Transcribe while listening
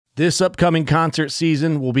This upcoming concert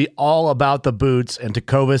season will be all about the boots, and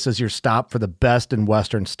Tecovas is your stop for the best in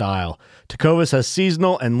Western style. Tecovas has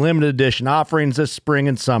seasonal and limited edition offerings this spring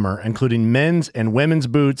and summer, including men's and women's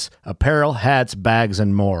boots, apparel, hats, bags,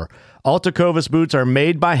 and more. All Tecovas boots are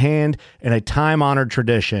made by hand in a time-honored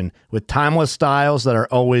tradition with timeless styles that are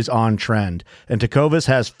always on trend. And Tecovas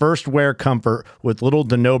has first wear comfort with little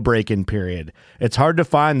to no break-in period. It's hard to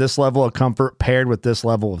find this level of comfort paired with this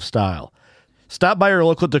level of style. Stop by your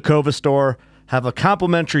local Tecovas store, have a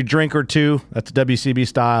complimentary drink or two, that's WCB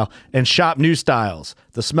style, and shop new styles.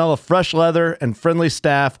 The smell of fresh leather and friendly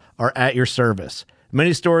staff are at your service.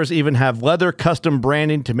 Many stores even have leather custom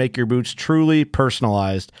branding to make your boots truly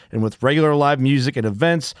personalized. And with regular live music and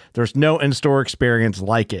events, there's no in-store experience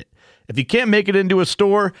like it. If you can't make it into a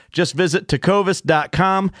store, just visit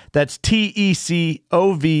tecovas.com. That's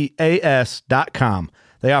TECOVAS.com.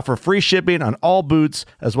 They offer free shipping on all boots,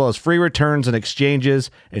 as well as free returns and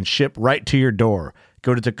exchanges, and ship right to your door.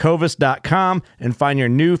 Go to tecovas.com and find your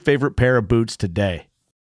new favorite pair of boots today.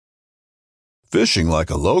 Fishing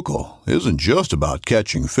like a local isn't just about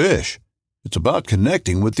catching fish. It's about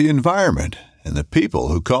connecting with the environment and the people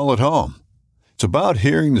who call it home. It's about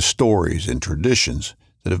hearing the stories and traditions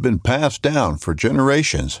that have been passed down for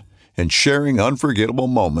generations and sharing unforgettable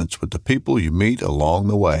moments with the people you meet along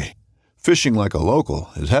the way. Fishing like a local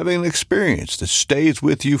is having an experience that stays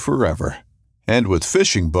with you forever. And with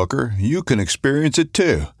Fishing Booker, you can experience it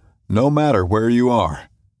too, no matter where you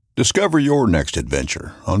are. Discover your next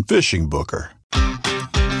adventure on Fishing Booker.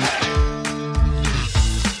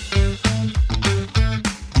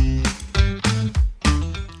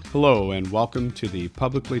 Hello and welcome to the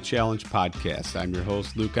Publicly Challenged Podcast. I'm your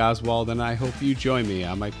host, Luke Oswald, and I hope you join me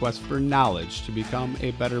on my quest for knowledge to become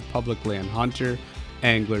a better public land hunter,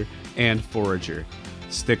 angler, and forager.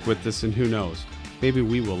 Stick with this and who knows, maybe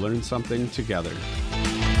we will learn something together.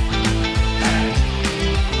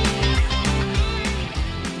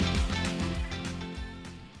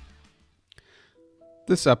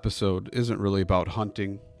 This episode isn't really about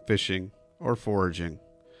hunting, fishing, or foraging.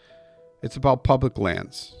 It's about public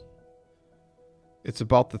lands. It's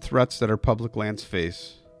about the threats that our public lands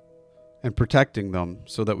face and protecting them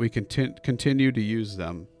so that we can continue to use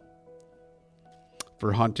them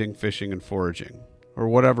for hunting, fishing, and foraging, or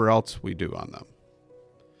whatever else we do on them.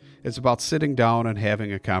 It's about sitting down and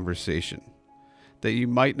having a conversation that you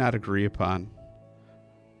might not agree upon,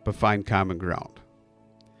 but find common ground.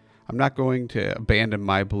 I'm not going to abandon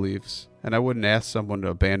my beliefs, and I wouldn't ask someone to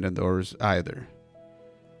abandon theirs either.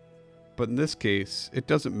 But in this case, it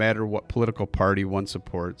doesn't matter what political party one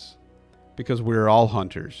supports, because we're all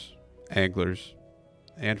hunters, anglers,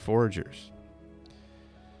 and foragers.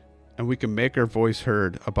 And we can make our voice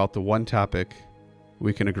heard about the one topic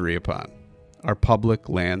we can agree upon: our public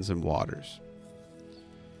lands and waters.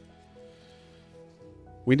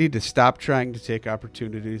 We need to stop trying to take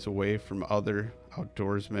opportunities away from other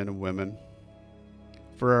outdoorsmen and women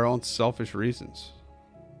for our own selfish reasons.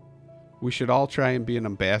 We should all try and be an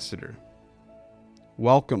ambassador,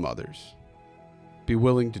 welcome others, be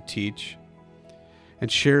willing to teach,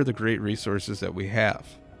 and share the great resources that we have.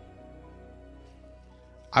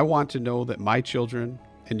 I want to know that my children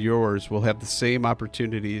and yours will have the same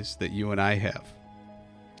opportunities that you and I have.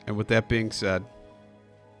 And with that being said,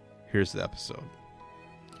 here's the episode.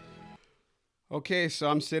 Okay, so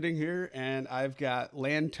I'm sitting here and I've got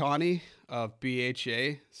Land Tawney of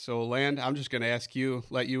BHA. So Land, I'm just going to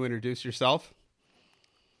let you introduce yourself.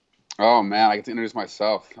 Oh man, I get to introduce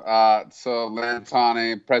myself. So Land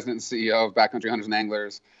Tawney, President and CEO of Backcountry Hunters and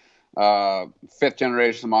Anglers. Fifth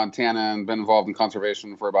generation Montana, and been involved in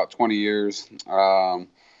conservation for about 20 years.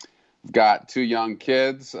 Got two young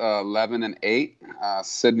kids, 11 and 8,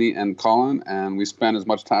 Sydney and Colin, and we spend as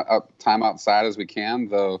much time outside as we can,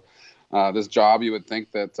 though this job, you would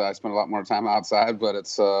think that I spend a lot more time outside, but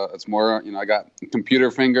it's more, I got computer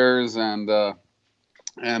fingers and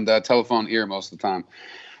telephone ear most of the time.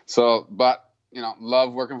 So, but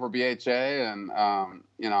love working for BHA, and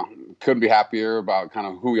couldn't be happier about kind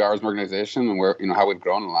of who we are as an organization and where how we've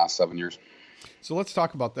grown in the last 7 years. So let's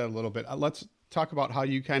talk about that a little bit. Let's talk about how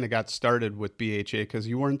you kind of got started with BHA, because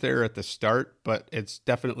you weren't there at the start, but it's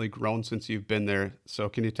definitely grown since you've been there. So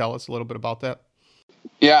can you tell us a little bit about that?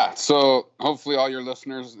 Yeah, so hopefully all your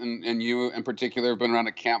listeners and you in particular have been around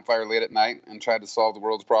a campfire late at night and tried to solve the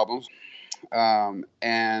world's problems.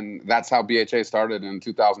 And that's how BHA started in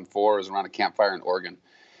 2004, is around a campfire in Oregon.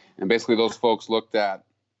 And basically those folks looked at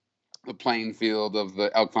the playing field of the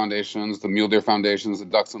elk foundations, the mule deer foundations, the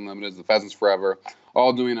Ducks Unlimited, the Pheasants Forever,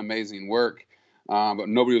 all doing amazing work. But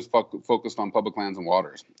nobody was focused on public lands and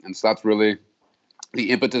waters. And so that's really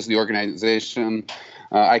the impetus of the organization.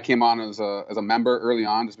 I came on as a member early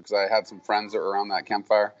on just because I had some friends that were around that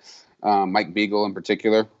campfire, Mike Beagle in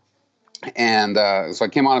particular. And so I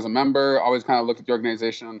came on as a member, always kind of looked at the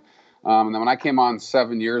organization. And then when I came on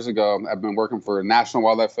 7 years ago, I've been working for National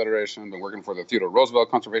Wildlife Federation, been working for the Theodore Roosevelt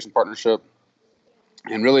Conservation Partnership,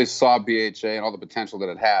 and really saw BHA and all the potential that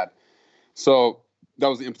it had. So that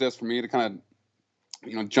was the impetus for me to kind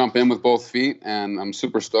of, jump in with both feet. And I'm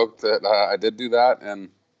super stoked that I did do that. And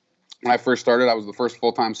when I first started, I was the first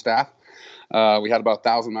full-time staff. We had about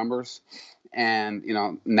 1,000 members. And,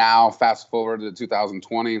 now fast forward to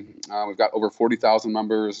 2020, we've got over 40,000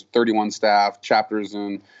 members, 31 staff, chapters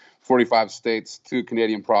in 45 states, 2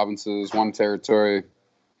 Canadian provinces, 1 territory.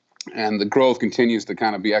 And the growth continues to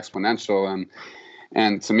kind of be exponential.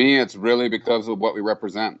 And to me, it's really because of what we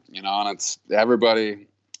represent, and it's everybody,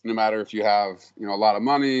 no matter if you have, a lot of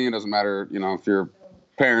money, it doesn't matter, if your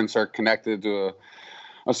parents are connected to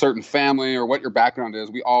a certain family or what your background is,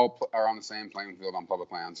 we all are on the same playing field on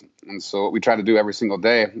public lands. And so what we try to do every single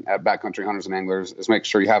day at Backcountry Hunters and Anglers is make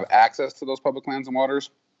sure you have access to those public lands and waters,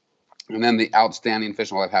 and then the outstanding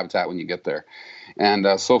fish and wildlife habitat when you get there.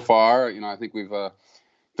 And so far, I think we've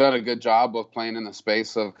done a good job both playing in the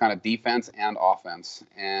space of kind of defense and offense.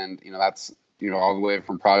 And, that's, all the way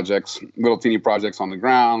from projects, little teeny projects on the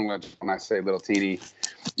ground, which when I say little teeny,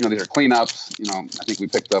 these are cleanups. I think we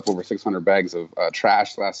picked up over 600 bags of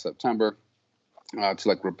trash last September, to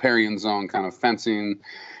like riparian zone kind of fencing,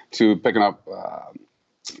 to picking up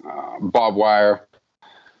barbed wire,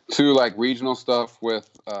 to like regional stuff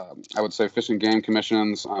with, I would say, fish and game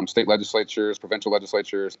commissions, state legislatures, provincial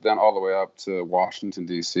legislatures, then all the way up to Washington,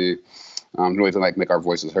 D.C., really to like make our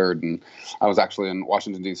voices heard. And I was actually in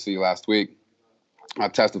Washington, D.C. last week,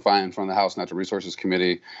 testifying in front of the House Natural Resources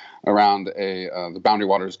Committee around the Boundary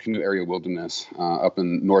Waters Canoe Area Wilderness up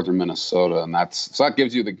in northern Minnesota. And so that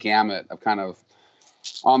gives you the gamut of kind of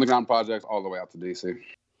on-the-ground projects all the way out to D.C.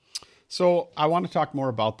 So I want to talk more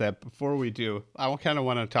about that. Before we do, I kind of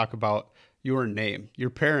want to talk about your name. Your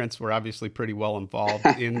parents were obviously pretty well involved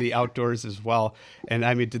in the outdoors as well. And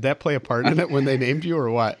I mean, did that play a part in it when they named you, or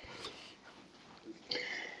what?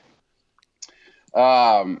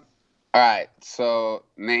 All right. So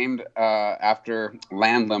named after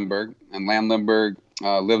Land Lindbergh, and Land Lindbergh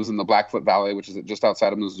lives in the Blackfoot Valley, which is just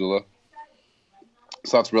outside of Missoula.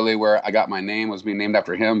 So that's really where I got my name, was being named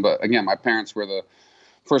after him. But again, my parents were the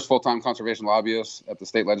first full-time conservation lobbyist at the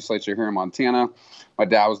state legislature here in Montana. My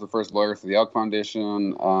dad was the first lawyer for the Elk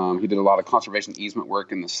Foundation. He did a lot of conservation easement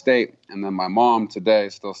work in the state. And then my mom today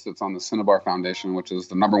still sits on the Cinnabar Foundation, which is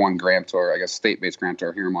the #1 grantor, I guess state-based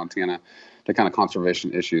grantor here in Montana to kind of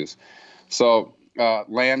conservation issues. So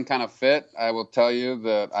land kind of fit. I will tell you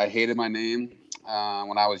that I hated my name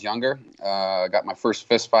when I was younger. I got my first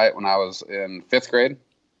fist fight when I was in 5th grade.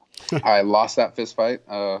 I lost that fist fight.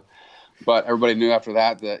 But everybody knew after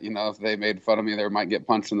that, if they made fun of me, they might get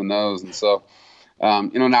punched in the nose. And so,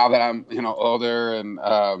 now that I'm, older and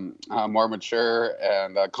more mature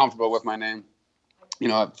and comfortable with my name,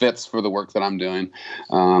 it fits for the work that I'm doing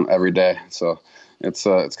every day. So it's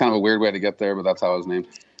kind of a weird way to get there, but that's how I was named.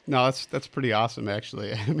 No, that's pretty awesome,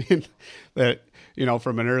 actually. I mean, that,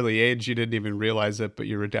 from an early age, you didn't even realize it, but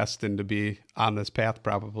you were destined to be on this path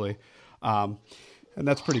probably. And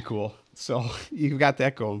that's pretty cool. So you've got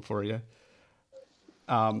that going for you.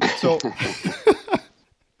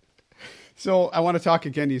 So I want to talk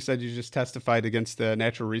again. You said you just testified against the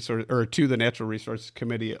Natural Resources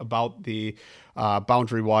Committee about the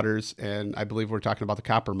Boundary Waters, and I believe we're talking about the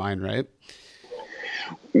copper mine, right?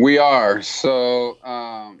 We are. So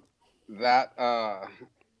the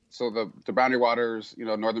Boundary Waters,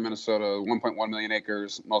 northern Minnesota, 1.1 million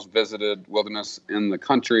acres, most visited wilderness in the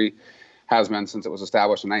country, has been since it was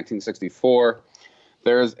established in 1964.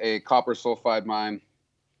 There is a copper sulfide mine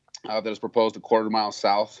that is proposed a quarter mile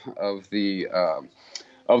south of the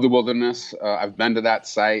wilderness. I've been to that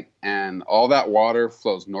site, and all that water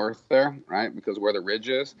flows north there, right, because of where the ridge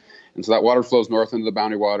is. And so that water flows north into the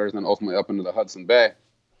Boundary Waters and then ultimately up into the Hudson Bay.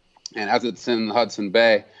 And as it's in the Hudson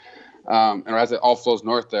Bay, or as it all flows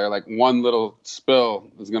north there, like one little spill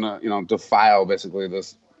is going to, defile basically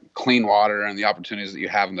this clean water and the opportunities that you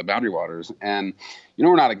have in the Boundary Waters. And,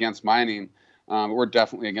 we're not against mining, but we're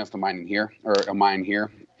definitely against a mine here.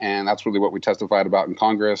 And that's really what we testified about in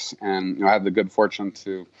Congress. And, I had the good fortune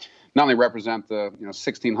to not only represent the,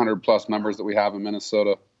 1,600 plus members that we have in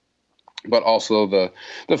Minnesota, but also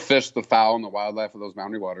the fish, the fowl, and the wildlife of those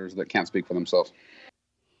Boundary Waters that can't speak for themselves.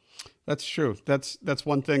 That's true. That's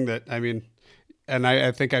one thing that, I mean, and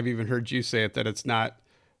I think I've even heard you say it, that it's not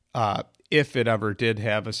if it ever did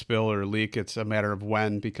have a spill or a leak. It's a matter of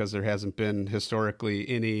when, because there hasn't been historically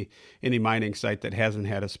any mining site that hasn't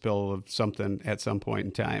had a spill of something at some point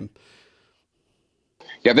in time.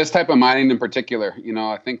 Yeah, this type of mining in particular,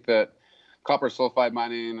 I think that copper sulfide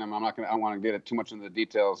mining, and I don't want to get it too much into the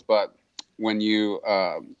details, but when you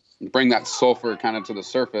bring that sulfur kind of to the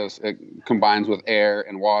surface, it combines with air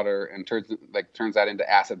and water and turns that into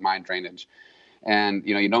acid mine drainage. And,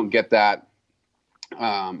 you don't get that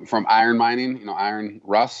from iron mining, iron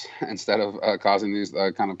rusts instead of causing these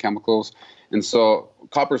kind of chemicals. And so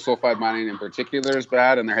copper sulfide mining in particular is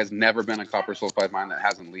bad, and there has never been a copper sulfide mine that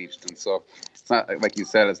hasn't leached. And so it's not, like you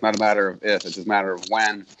said, it's not a matter of if, it's just a matter of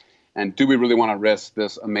when. And do we really want to risk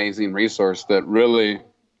this amazing resource that really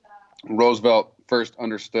Roosevelt first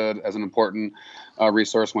understood as an important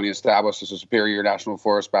resource when he established the Superior National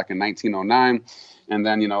Forest back in 1909. And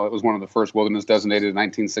then, it was one of the first wilderness designated in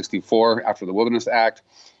 1964 after the Wilderness Act.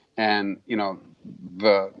 And,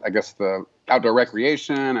 the outdoor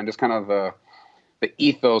recreation and just kind of the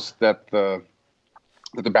ethos that the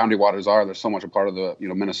Boundary Waters are, they're so much a part of the,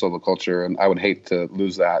 Minnesota culture. And I would hate to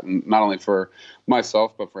lose that, and not only for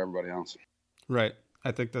myself, but for everybody else. Right.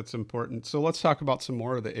 I think that's important. So let's talk about some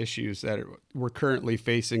more of the issues that we're currently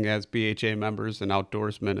facing as BHA members and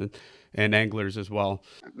outdoorsmen and anglers as well.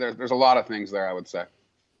 There's a lot of things there, I would say.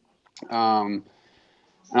 And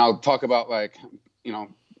I'll talk about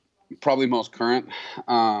probably most current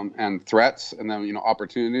and threats, and then,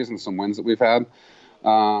 opportunities and some wins that we've had.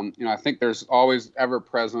 I think there's always ever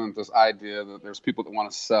present this idea that there's people that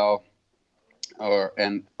want to sell or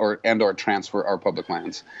transfer our public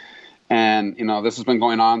lands. And, this has been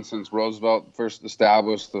going on since Roosevelt first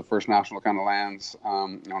established the first national kind of lands,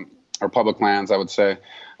 or public lands, I would say,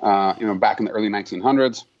 back in the early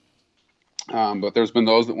 1900s. But there's been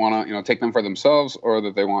those that want to, take them for themselves, or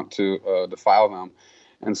that they want to defile them.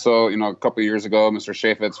 And so, a couple of years ago, Mr.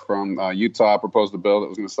 Chaffetz from Utah proposed a bill that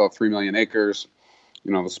was going to sell 3 million acres.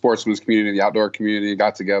 The sportsman's community, the outdoor community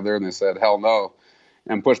got together and they said, hell no,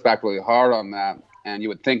 and pushed back really hard on that. And you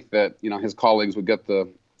would think that, his colleagues would get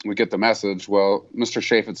the message. Well, Mr.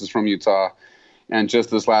 Chaffetz is from Utah, and just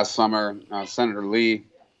this last summer, Senator Lee,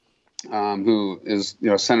 who is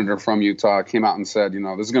senator from Utah, came out and said,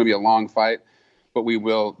 this is going to be a long fight, but we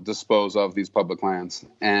will dispose of these public lands.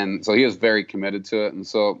 And so he is very committed to it. And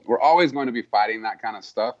so we're always going to be fighting that kind of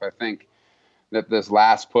stuff. I think that this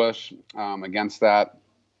last push against that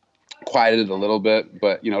quieted it a little bit,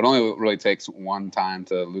 but it only really takes one time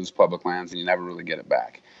to lose public lands, and you never really get it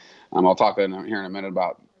back. I'll talk here in a minute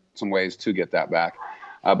about some ways to get that back.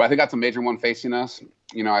 But I think that's a major one facing us.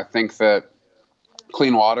 I think that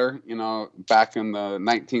clean water, back in the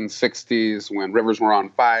 1960s when rivers were on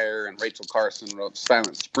fire and Rachel Carson wrote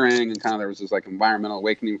Silent Spring, and kind of there was this environmental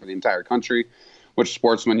awakening for the entire country, which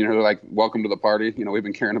sportsmen, they're like, welcome to the party. We've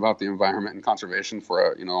been caring about the environment and conservation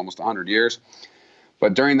for, almost 100 years.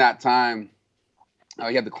 But during that time,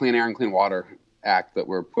 you had the Clean Air and Clean Water Act that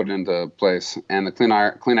were put into place. And the Clean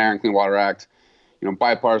Air and Clean Water Act,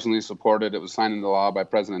 bipartisanly supported. It was signed into law by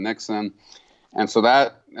President Nixon. And so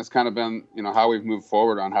that has kind of been, how we've moved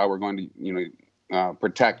forward on how we're going to,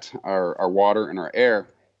 protect our water and our air.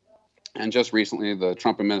 And just recently, the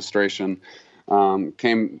Trump administration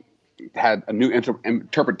had a new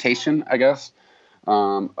interpretation, I guess,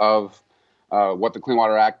 of what the Clean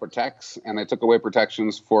Water Act protects, and they took away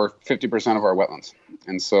protections for 50% of our wetlands.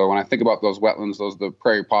 And so when I think about those wetlands, those are the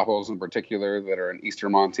prairie popples in particular that are in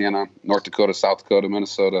eastern Montana, North Dakota, South Dakota,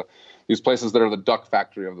 Minnesota, these places that are the duck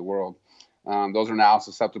factory of the world. Those are now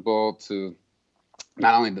susceptible to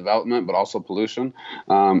not only development, but also pollution,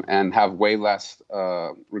 and have way less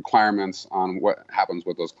requirements on what happens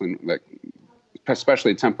with those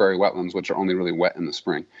especially temporary wetlands, which are only really wet in the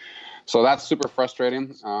spring. So that's super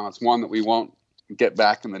frustrating. It's one that we won't get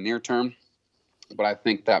back in the near term, but I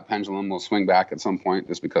think that pendulum will swing back at some point,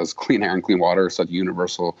 just because clean air and clean water are such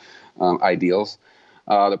universal ideals.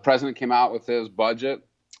 The president came out with his budget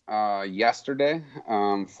yesterday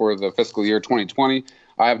for the fiscal year 2020.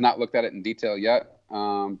 I have not looked at it in detail yet,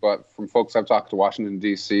 but from folks I've talked to Washington,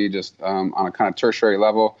 D.C., just on a kind of tertiary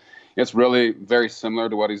level, it's really very similar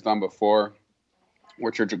to what he's done before,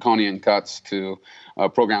 which are draconian cuts to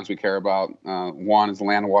programs we care about. One is the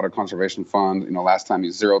Land and Water Conservation Fund. Last time he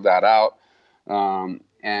zeroed that out.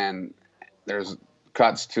 And there's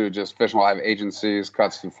cuts to just Fish and Wildlife agencies,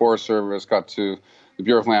 cuts to Forest Service, cut to the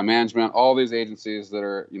Bureau of Land Management, all these agencies that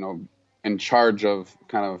are, in charge of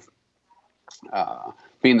kind of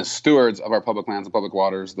being the stewards of our public lands and public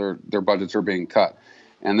waters. Their budgets are being cut.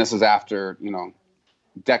 And this is after,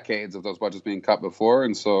 decades of those budgets being cut before.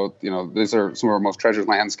 And so, these are some of our most treasured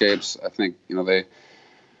landscapes. I think, they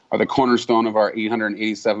are the cornerstone of our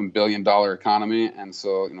 $887 billion economy. And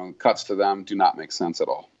so, cuts to them do not make sense at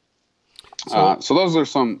all. So those are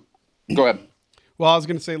some, go ahead. Well, I was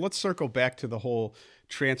going to say, let's circle back to the whole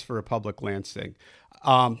transfer of public lands thing.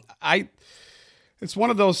 It's one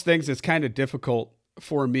of those things that's kind of difficult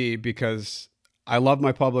for me because I love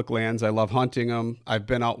my public lands. I love hunting them. I've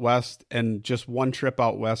been out west, and just one trip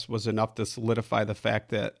out west was enough to solidify the fact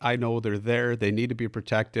that I know they're there. They need to be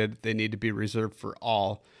protected. They need to be reserved for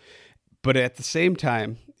all. But at the same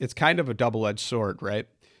time, it's kind of a double-edged sword, right?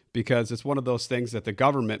 Because it's one of those things that the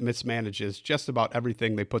government mismanages just about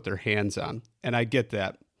everything they put their hands on. And I get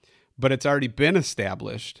that. But it's already been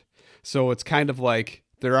established. So it's kind of like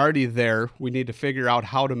they're already there. We need to figure out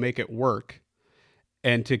how to make it work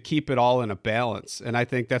and to keep it all in a balance. And I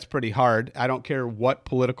think that's pretty hard. I don't care what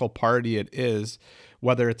political party it is,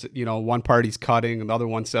 whether it's, one party's cutting, another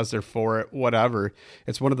one says they're for it, whatever.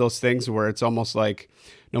 It's one of those things where it's almost like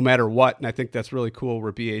no matter what, and I think that's really cool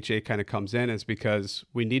where BHA kind of comes in, is because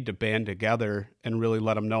we need to band together and really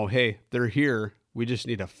let them know, hey, they're here. We just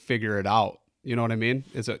need to figure it out. You know what I mean?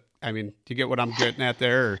 Do you get what I'm getting at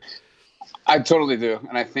there? Or? I totally do.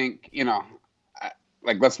 And I think,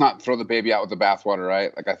 let's not throw the baby out with the bathwater,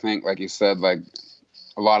 right? I think, like you said,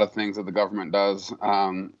 a lot of things that the government does,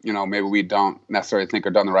 maybe we don't necessarily think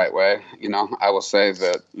are done the right way. I will say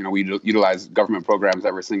that, we utilize government programs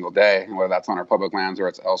every single day, whether that's on our public lands or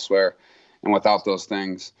it's elsewhere. And without those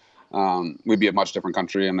things, we'd be a much different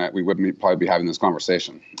country, and that we wouldn't probably be having this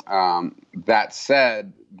conversation. That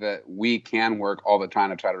said, that we can work all the time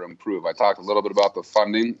to try to improve. I talked a little bit about the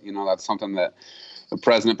funding. That's something that the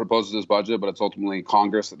president proposes his budget, but it's ultimately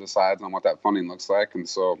Congress that decides on what that funding looks like. And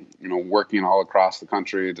so, working all across the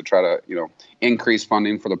country to try to, increase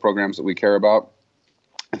funding for the programs that we care about.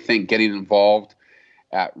 I think getting involved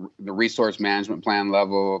at the resource management plan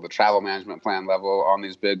level, the travel management plan level on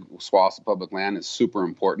these big swaths of public land is super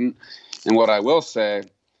important. And what I will say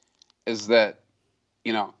is that,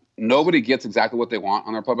 nobody gets exactly what they want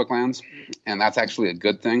on their public lands, and that's actually a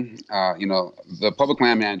good thing. The public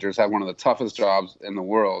land managers have one of the toughest jobs in the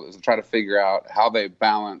world, is to try to figure out how they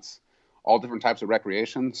balance all different types of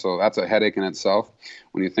recreation. So that's a headache in itself.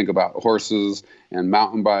 When you think about horses and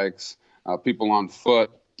mountain bikes, people on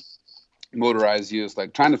foot, motorized use,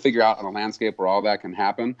 trying to figure out on a landscape where all that can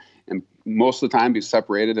happen, and most of the time be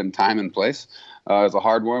separated in time and place. Is a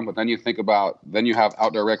hard one. But then you think about, then you have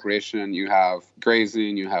outdoor recreation, you have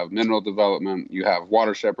grazing, you have mineral development, you have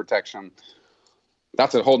watershed protection.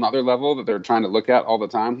 That's a whole nother level that they're trying to look at all the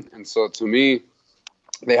time. And so to me,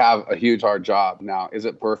 they have a huge, hard job. Now, is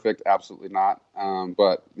it perfect? Absolutely not.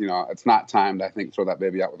 But, it's not time to, I think, throw that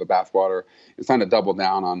baby out with the bathwater. It's time to double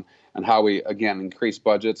down on how we, again, increase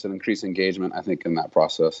budgets and increase engagement, I think, in that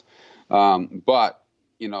process. But,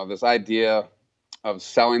 this idea of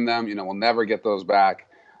selling them, we'll never get those back.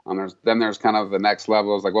 There's kind of the next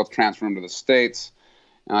level is let's transfer them to the states.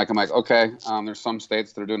 And I'm like, okay, there's some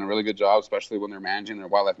states that are doing a really good job, especially when they're managing their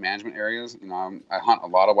wildlife management areas. I hunt a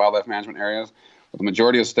lot of wildlife management areas, but the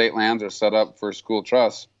majority of state lands are set up for school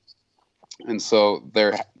trusts. And so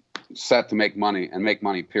they're set to make money and make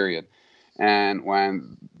money, period. And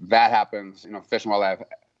when that happens, Fish and Wildlife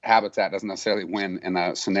Habitat doesn't necessarily win in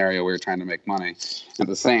a scenario where you're trying to make money. At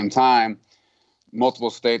the same time, multiple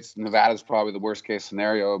states, Nevada is probably the worst case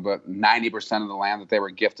scenario, but 90% of the land that they were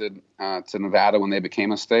gifted to Nevada when they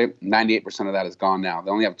became a state, 98% of that is gone now. They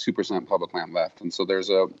only have 2% public land left. And so there's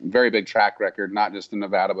a very big track record, not just in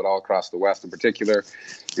Nevada, but all across the West in particular.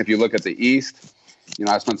 If you look at the East,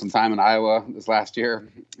 I spent some time in Iowa this last year,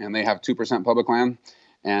 and they have 2% public land.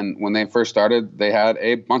 And when they first started, they had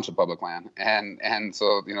a bunch of public land. And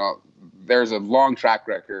so, there's a long track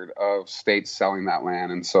record of states selling that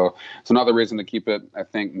land. And so it's another reason to keep it, I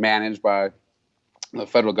think, managed by the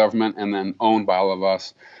federal government and then owned by all of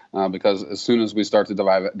us, because as soon as we start to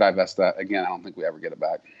divest that, again, I don't think we ever get it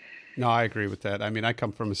back. No, I agree with that. I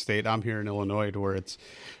come from a state, I'm here in Illinois, where it's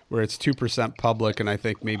 2% public, and I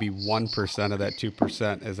think maybe 1% of that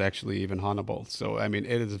 2% is actually even huntable. So, it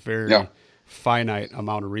is a very finite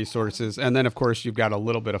amount of resources. And then, of course, you've got a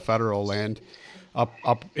little bit of federal land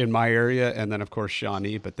up in my area, and then, of course,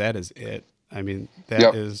 Shawnee, but that is it.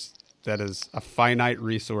 That is a finite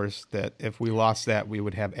resource that if we lost that, we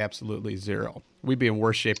would have absolutely zero. We'd be in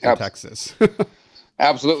worse shape than Texas.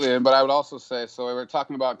 Absolutely. But I would also say, so we were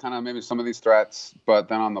talking about kind of maybe some of these threats, but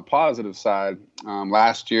then on the positive side,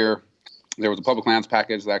 last year, there was a public lands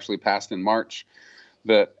package that actually passed in March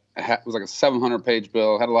that was like a 700-page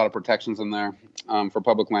bill, had a lot of protections in there for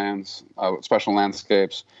public lands, special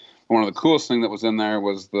landscapes. one of the coolest thing that was in there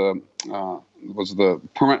was the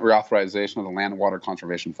permanent reauthorization of the Land and Water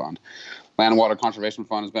Conservation Fund. Land and Water Conservation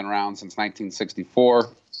Fund has been around since 1964.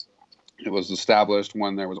 It was established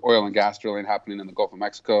when there was oil and gas drilling happening in the Gulf of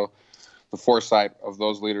Mexico. The foresight of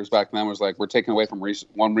those leaders back then was like, we're taking away from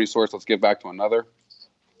one resource, let's give back to another.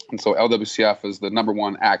 And so LWCF is the number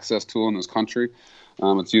one access tool in this country.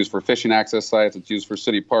 It's used for fishing access sites. It's used for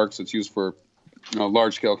city parks. It's used for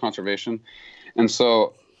large-scale conservation. And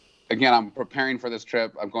so, again, I'm preparing for this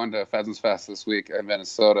trip. I'm going to Pheasants Fest this week in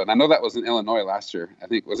Minnesota. And I know that was in Illinois last year. I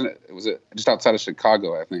think, wasn't it? Was it just outside of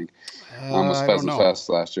Chicago, I think, was Pheasants Fest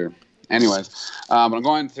last year. Anyways, but I'm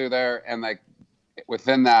going through there, and like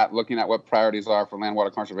within that, looking at what priorities are for Land Water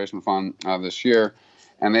Conservation Fund this year.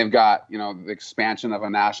 And they've got, the expansion of a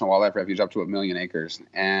national wildlife refuge up to 1 million acres.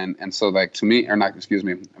 And so like to me, or not, excuse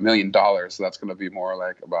me, $1 million. So that's going to be more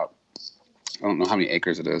like about, I don't know how many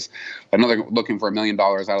acres it is. But I know they're looking for $1 million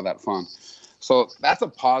out of that fund. So that's a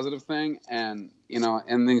positive thing. And,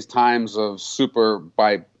 in these times of super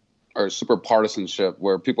partisanship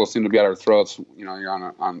where people seem to be at our throats, you're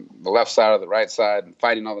on the left side or the right side and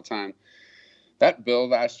fighting all the time. That bill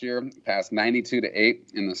last year passed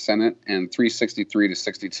 92-8 in the Senate and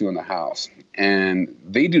 363-62 in the House. And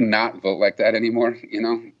they do not vote like that anymore,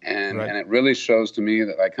 and it really shows to me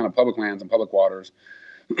that like kind of public lands and public waters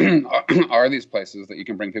are these places that you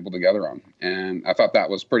can bring people together on. And I thought that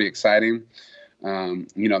was pretty exciting.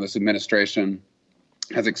 This administration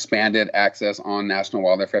has expanded access on national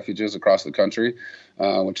wildlife refuges across the country,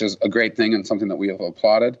 which is a great thing and something that we have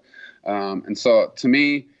applauded. And so to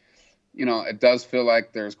me, it does feel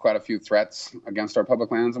like there's quite a few threats against our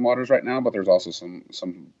public lands and waters right now, but there's also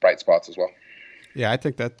some bright spots as well. Yeah, I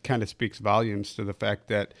think that kind of speaks volumes to the fact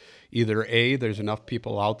that either A, there's enough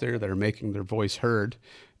people out there that are making their voice heard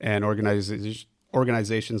and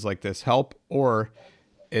organizations like this help, or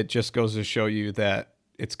it just goes to show you that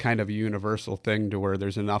it's kind of a universal thing to where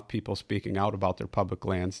there's enough people speaking out about their public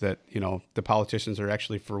lands that, the politicians are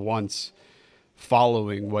actually for once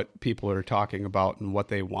following what people are talking about and what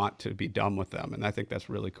they want to be done with them. And I think that's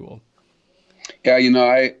really cool. Yeah,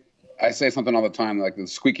 I say something all the time, like the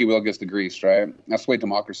squeaky wheel gets the grease, right? That's the way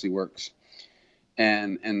democracy works.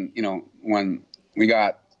 And when we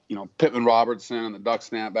got, Pittman Robertson and the duck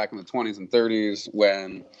stamp back in the 20s and 30s,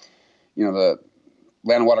 when, the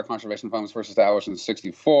Land and Water Conservation Fund was first established in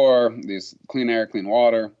 1964, these clean air, clean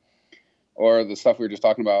water, or the stuff we were just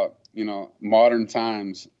talking about, modern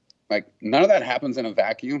times, like none of that happens in a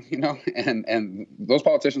vacuum, and those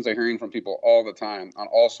politicians are hearing from people all the time on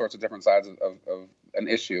all sorts of different sides of an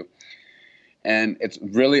issue. And it's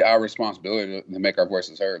really our responsibility to make our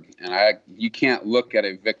voices heard. And you can't look at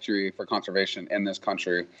a victory for conservation in this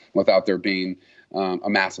country without there being a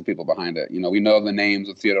mass of people behind it. We know the names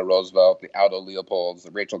of Theodore Roosevelt, the Aldo Leopolds,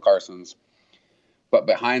 the Rachel Carsons, but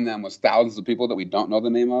behind them was thousands of people that we don't know the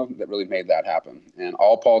name of that really made that happen. And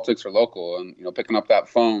all politics are local, and picking up that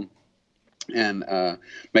phone and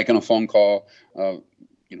making a phone call,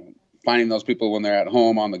 finding those people when they're at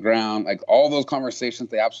home on the ground, like all those conversations,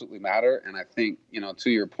 they absolutely matter. And I think, to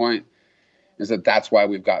your point, is that's why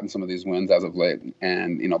we've gotten some of these wins as of late.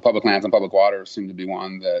 And, public lands and public waters seem to be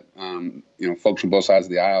one that, folks from both sides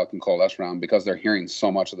of the aisle can coalesce around because they're hearing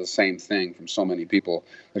so much of the same thing from so many people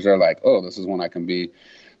that they're like, oh, this is one I can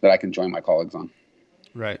join my colleagues on.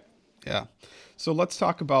 Right. Yeah. So let's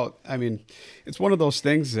talk about, it's one of those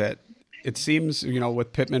things that, it seems,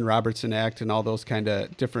 with Pittman Robertson Act and all those kind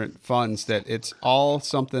of different funds, that it's all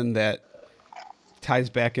something that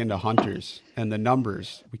ties back into hunters and the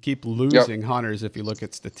numbers. We keep losing hunters if you look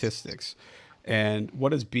at statistics. And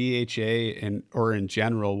what is BHA or in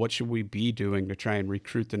general, what should we be doing to try and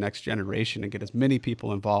recruit the next generation and get as many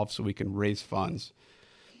people involved so we can raise funds?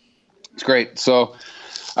 It's great. So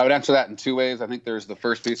I would answer that in two ways. I think there's the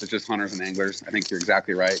first piece is just hunters and anglers. I think you're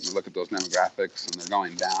exactly right. You look at those demographics and they're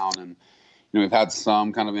going down, and we've had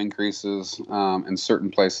some kind of increases in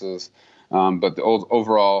certain places, but the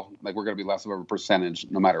overall, like we're going to be less of a percentage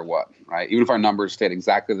no matter what, right? Even if our numbers stayed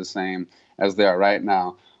exactly the same as they are right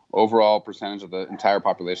now, overall percentage of the entire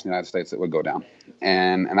population of the United States, it would go down,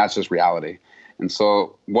 and that's just reality. And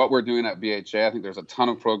so what we're doing at BHA, I think there's a ton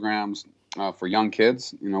of programs for young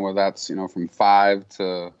kids, whether that's from 5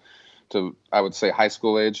 to I would say high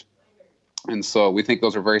school age. And so we think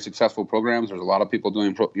those are very successful programs. There's a lot of people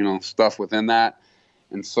doing, stuff within that.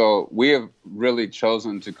 And so we have really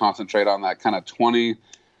chosen to concentrate on that kind of 20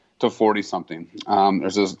 to 40 something.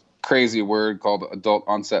 There's this crazy word called adult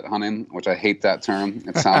onset hunting, which I hate that term.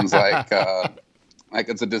 It sounds like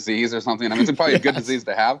it's a disease or something. It's probably a good disease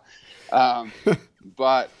to have.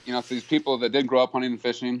 But, it's these people that did grow up hunting and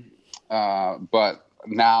fishing, but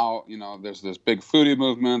now, there's this big foodie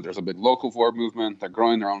movement. There's a big locavore movement. They're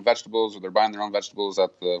growing their own vegetables, or they're buying their own vegetables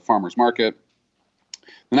at the farmer's market.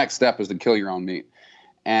 The next step is to kill your own meat.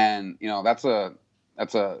 And, that's a,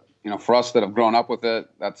 for us that have grown up with it,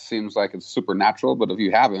 that seems like it's supernatural. But if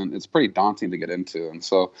you haven't, it's pretty daunting to get into. And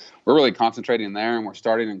so we're really concentrating there, and we're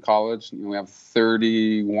starting in college. We have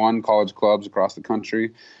 31 college clubs across the country.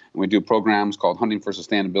 And we do programs called Hunting for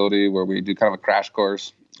Sustainability, where we do kind of a crash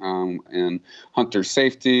course in hunter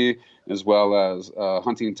safety, as well as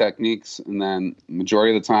hunting techniques. And then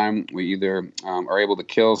majority of the time, we either are able to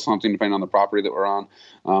kill something depending on the property that we're on,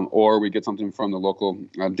 or we get something from the local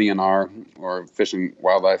DNR or Fish and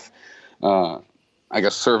Wildlife,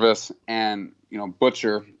 service, and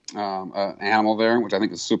butcher an animal there, which I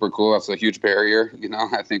think is super cool. That's a huge barrier.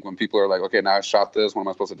 I think when people are like, okay, now I shot this, what am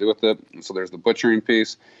I supposed to do with it? And so there's the butchering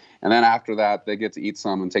piece, and then after that, they get to eat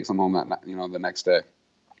some and take some home the next day.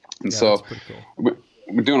 And so that's pretty cool.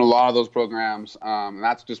 We're doing a lot of those programs, and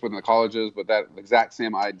that's just within the colleges. But that exact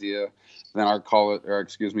same idea, then our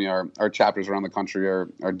chapters around the country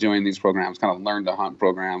are doing these programs, kind of learn to hunt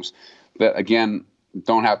programs that, again,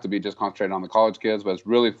 don't have to be just concentrated on the college kids, but it's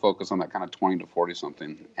really focused on that kind of 20 to 40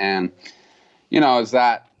 something. And is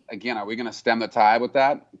that, again, are we going to stem the tide with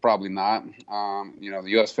that? Probably not. The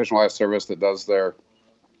U.S. Fish and Wildlife Service that does their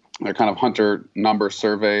kind of hunter number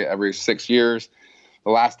survey every 6 years. The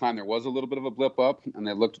last time there was a little bit of a blip up, and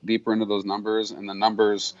they looked deeper into those numbers, and the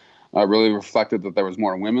numbers really reflected that there was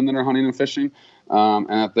more women that are hunting and fishing, and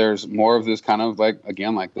that there's more of this kind of like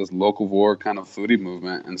this locavore kind of foodie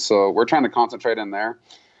movement. And so we're trying to concentrate in there.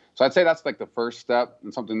 So I'd say that's like the first step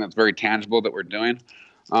and something that's very tangible that we're doing.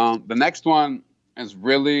 The next one is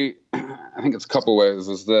really, I think it's a couple ways,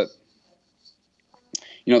 is that,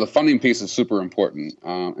 the funding piece is super important.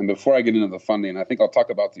 And before I get into the funding, I think I'll talk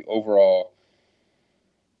about the overall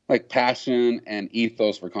passion and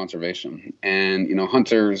ethos for conservation. And,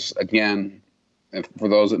 hunters, again, for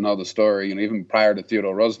those that know the story, even prior to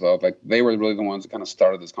Theodore Roosevelt, they were really the ones that kind of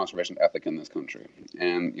started this conservation ethic in this country.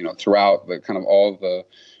 And, throughout the kind of all the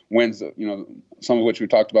wins that, some of which we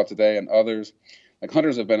talked about today and others,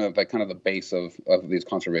 hunters have been at kind of the base of these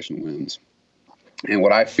conservation wins. And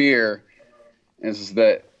what I fear is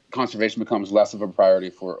that conservation becomes less of a priority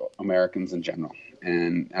for Americans in general.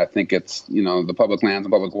 And I think it's, the public lands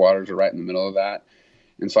and public waters are right in the middle of that.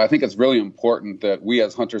 And so I think it's really important that we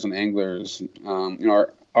as hunters and anglers,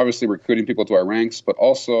 are obviously recruiting people to our ranks, but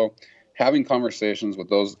also having conversations with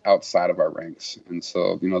those outside of our ranks. And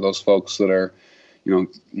so, those folks that are,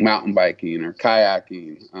 mountain biking or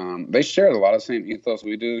kayaking, they share a lot of the same ethos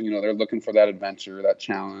we do. They're looking for that adventure, that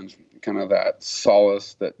challenge, kind of that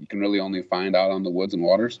solace that you can really only find out on the woods and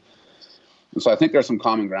waters. And so I think there's some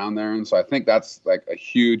common ground there. And so I think that's a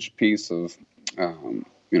huge piece of,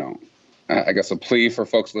 I guess a plea for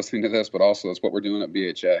folks listening to this, but also it's what we're doing at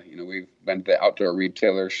BHA. We've been to the Outdoor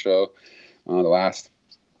Retailer Show the last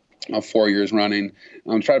 4 years running.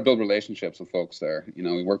 Try to build relationships with folks there.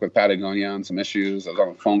 We work with Patagonia on some issues. I was on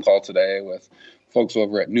a phone call today with folks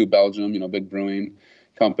over at New Belgium, big brewing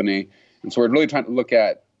company. And so we're really trying to look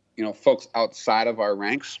at, folks outside of our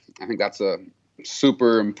ranks. I think that's a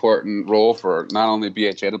super important role for not only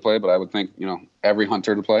BHA to play, but I would think, every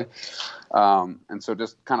hunter to play. And so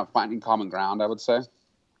just kind of finding common ground, I would say.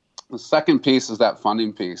 The second piece is that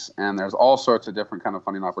funding piece. And there's all sorts of different kind of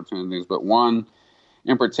funding opportunities, but one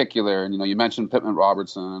in particular, and you mentioned Pittman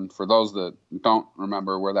Robertson. For those that don't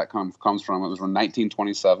remember where that comes from, it was from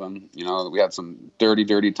 1927. We had some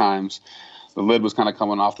dirty times. The lid was kind of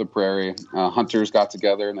coming off the prairie. Hunters got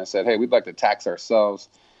together and they said, hey, we'd like to tax ourselves.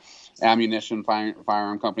 Ammunition,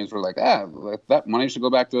 firearm companies were like, that money should go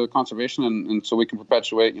back to conservation, and so we can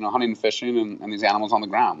perpetuate, hunting and fishing and these animals on the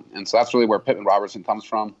ground. And so that's really where Pittman Robertson comes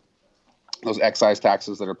from. Those excise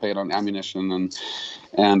taxes that are paid on ammunition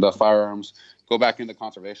and firearms go back into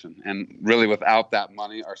conservation. And really, without that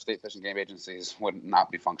money, our state fish and game agencies would not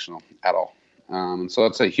be functional at all. So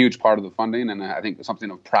it's a huge part of the funding, and I think it's something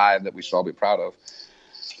of pride that we should all be proud of.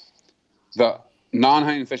 The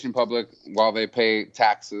non-hunting fishing public, while they pay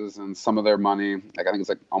taxes and some of their money, I think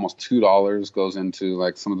it's almost $2 goes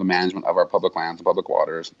into some of the management of our public lands and public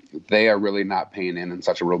waters, they are really not paying in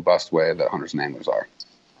such a robust way that hunters and anglers are.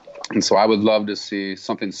 And so I would love to see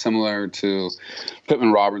something similar to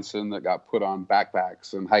Pittman Robertson that got put on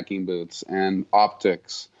backpacks and hiking boots and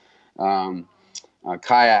optics,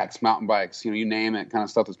 kayaks, mountain bikes, you name it, kind of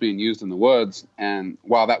stuff that's being used in the woods. And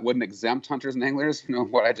while that wouldn't exempt hunters and anglers,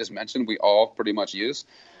 what I just mentioned, we all pretty much use,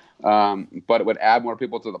 but it would add more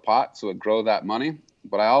people to the pot, so it would grow that money.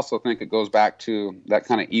 But I also think it goes back to that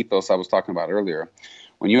kind of ethos I was talking about earlier.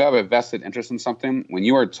 When you have a vested interest in something, when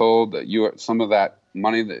you are told that some of that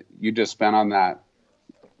money that you just spent on that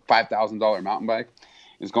 $5,000 mountain bike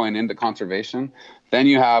is going into conservation, then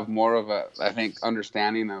you have more of a, I think,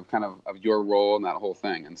 understanding of kind of your role in that whole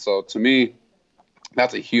thing. And so to me,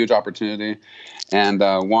 that's a huge opportunity, and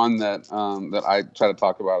one that that I try to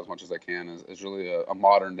talk about as much as I can is really a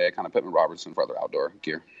modern day kind of Pittman Robertson for other outdoor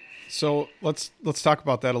gear. So let's talk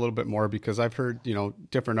about that a little bit more, because I've heard,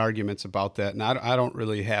 different arguments about that, and I don't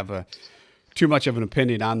really have too much of an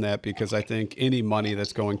opinion on that, because I think any money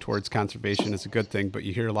that's going towards conservation is a good thing. But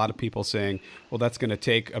you hear a lot of people saying, well, that's going to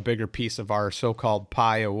take a bigger piece of our so-called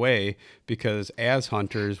pie away, because as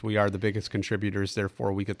hunters, we are the biggest contributors,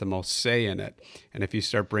 therefore we get the most say in it. And if you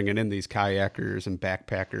start bringing in these kayakers and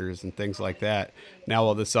backpackers and things like that, now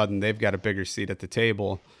all of a sudden they've got a bigger seat at the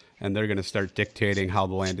table, and they're going to start dictating how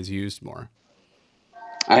the land is used more.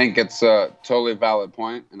 I think it's a totally valid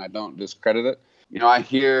point, and I don't discredit it. I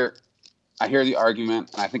hear the argument,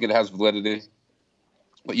 and I think it has validity.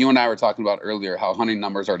 But you and I were talking about earlier how hunting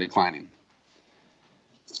numbers are declining,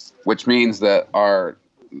 which means that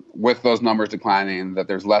with those numbers declining, that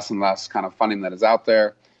there's less and less kind of funding that is out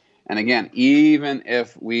there. And again, even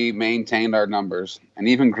if we maintained our numbers and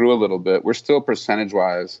even grew a little bit, we're still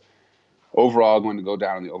percentage-wise overall going to go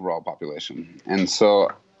down in the overall population. And so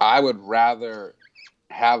I would rather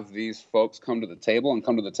have these folks come to the table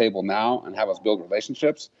now and have us build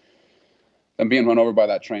relationships than being run over by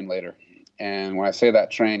that train later. And when I say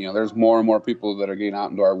that train, there's more and more people that are getting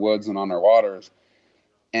out into our woods and on our waters.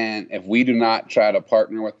 And if we do not try to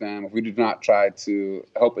partner with them, if we do not try to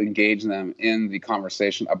help engage them in the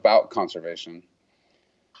conversation about conservation,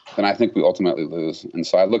 then I think we ultimately lose. And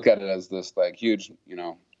so I look at it as this like huge,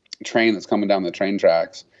 train that's coming down the train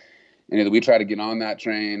tracks. And either we try to get on that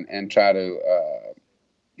train and try to,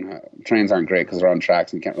 trains aren't great because they're on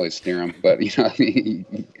tracks and you can't really steer them. But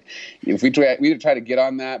if we try to get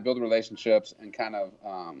on that, build relationships, and kind of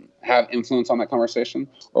have influence on that conversation,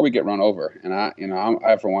 or we get run over. And I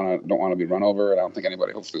for one, don't want to be run over, and I don't think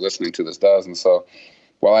anybody hopefully listening to this does. And so,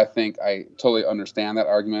 while I think I totally understand that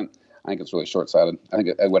argument, I think it's really short-sighted. I think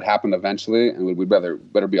it would happen eventually, and we'd better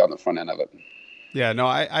be on the front end of it. Yeah, no,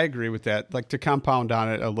 I agree with that. Like, to compound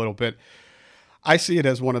on it a little bit, I see it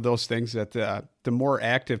as one of those things that the more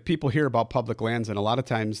active people hear about public lands, and a lot of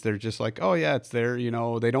times they're just like, oh yeah, it's there,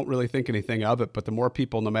 they don't really think anything of it. But the more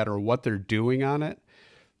people, no matter what they're doing on it,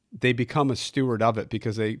 they become a steward of it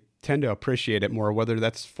because they tend to appreciate it more, whether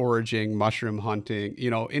that's foraging, mushroom hunting,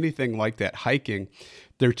 anything like that, hiking.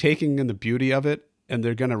 They're taking in the beauty of it, and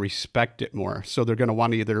they're going to respect it more. So they're going to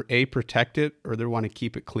want to either protect it, or they want to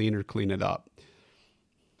keep it clean or clean it up.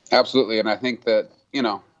 Absolutely. And I think that,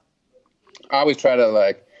 I always try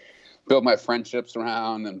to build my friendships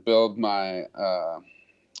around and build my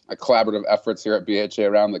collaborative efforts here at BHA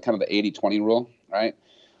around the kind of the 80-20 rule, right?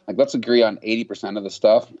 Like, let's agree on 80% of the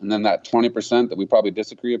stuff, and then that 20% that we probably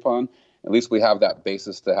disagree upon, at least we have that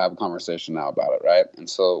basis to have a conversation now about it, right? And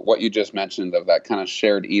so what you just mentioned of that kind of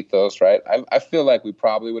shared ethos, right? I feel like we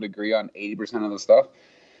probably would agree on 80% of the stuff.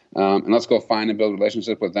 And let's go find and build a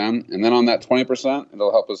relationship with them. And then on that 20%,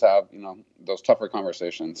 it'll help us have, those tougher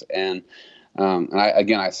conversations. And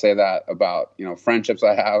I say that about, friendships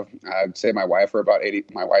I have. I'd say my wife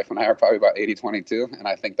and I are probably about 80-20 too. And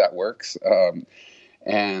I think that works.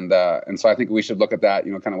 And so I think we should look at that,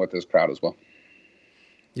 kind of with this crowd as well.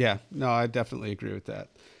 Yeah, no, I definitely agree with that.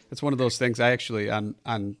 It's one of those things. I actually, on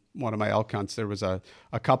one of my elk hunts, there was a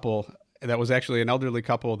couple that was actually an elderly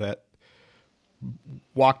couple that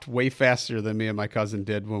walked way faster than me and my cousin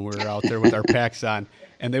did when we were out there with our packs on,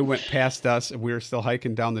 and they went past us, and we were still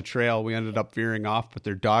hiking down the trail. We ended up veering off, but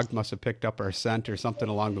their dog must have picked up our scent or something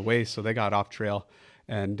along the way, so they got off trail,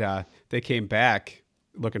 and they came back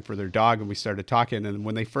looking for their dog, and we started talking. And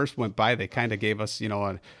when they first went by, they kind of gave us,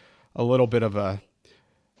 a little bit of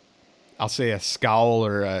I'll say a scowl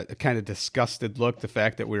or a kind of disgusted look. The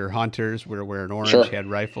fact that we were hunters, we were wearing orange, Sure. Had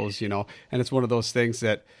rifles, and it's one of those things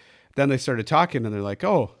that then they started talking, and they're like,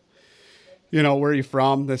 oh, where are you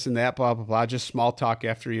from? This and that, blah, blah, blah. Just small talk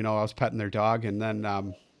after, I was petting their dog. And then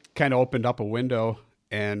kind of opened up a window,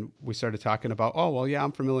 and we started talking about, oh, well, yeah,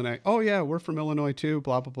 I'm from Illinois. Oh, yeah, we're from Illinois too,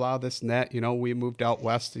 blah, blah, blah, this and that. We moved out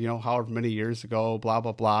west, however many years ago, blah,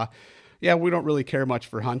 blah, blah. Yeah, we don't really care much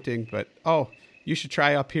for hunting, but, oh, you should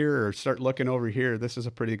try up here or start looking over here. This is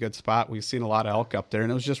a pretty good spot. We've seen a lot of elk up there. And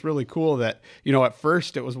it was just really cool that, at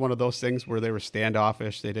first it was one of those things where they were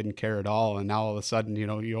standoffish. They didn't care at all. And now all of a sudden,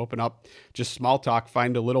 you open up just small talk,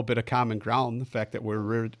 find a little bit of common ground. The fact that we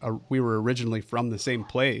were originally from the same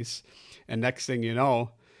place. And next thing you know,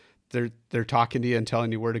 they're talking to you and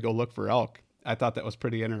telling you where to go look for elk. I thought that was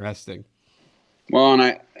pretty interesting. Well,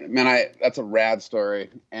 and that's a rad story.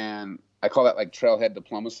 And I call that like trailhead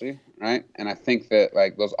diplomacy, right? And I think that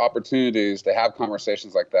like those opportunities to have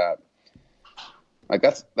conversations like that, like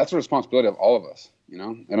that's a responsibility of all of us.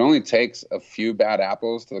 It only takes a few bad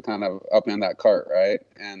apples to kind of upend that cart, right?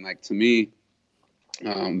 And like to me,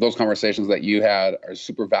 those conversations that you had are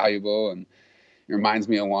super valuable, and it reminds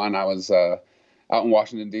me of one. I was out in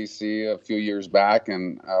Washington D.C. a few years back,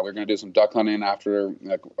 and we were going to do some duck hunting after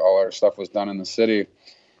like all our stuff was done in the city.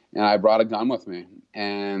 And I brought a gun with me,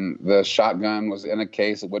 and the shotgun was in a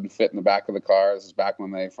case. It wouldn't fit in the back of the car. This is back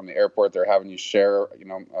when from the airport, they're having you share,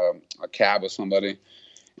 a cab with somebody.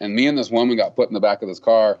 And me and this woman got put in the back of this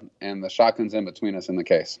car, and the shotgun's in between us in the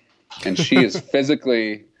case. And she is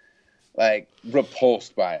physically like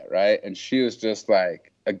repulsed by it, right? And she was just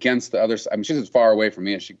like against the other side. I mean, she's as far away from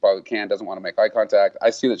me as she probably can, doesn't want to make eye contact. I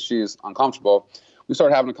see that she's uncomfortable. We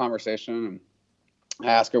started having a conversation, and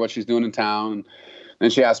I asked her what she's doing in town.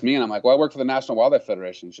 And she asked me, and I'm like, well, I work for the National Wildlife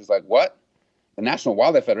Federation. She's like, what? The National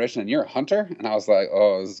Wildlife Federation, and you're a hunter? And I was like,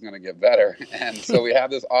 oh, this is going to get better. And so we had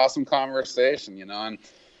this awesome conversation, and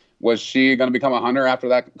was she going to become a hunter after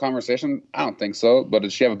that conversation? I don't think so. But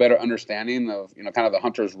did she have a better understanding of, kind of the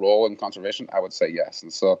hunter's role in conservation? I would say yes.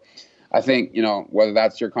 And so I think, whether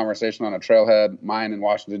that's your conversation on a trailhead, mine in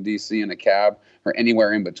Washington, D.C., in a cab, or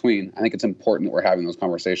anywhere in between, I think it's important that we're having those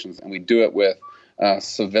conversations. And we do it with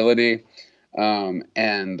civility,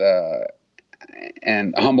 and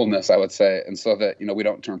humbleness, I would say, and so that we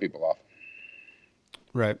don't turn people off.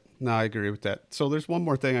 Right. No, I agree with that. So there's one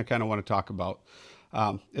more thing I kind of want to talk about.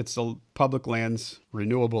 It's the Public Lands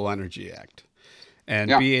Renewable Energy Act, and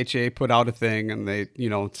BHA put out a thing, and they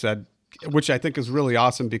said, which I think is really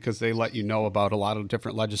awesome because they let you know about a lot of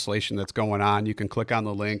different legislation that's going on. You can click on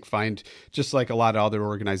the link, find just like a lot of other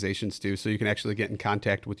organizations do, so you can actually get in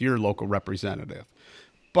contact with your local representative.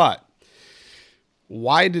 But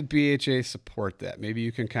why did BHA support that? Maybe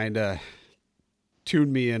you can kind of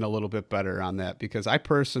tune me in a little bit better on that, because I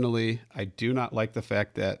do not like the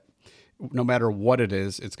fact that no matter what it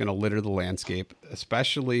is, it's going to litter the landscape,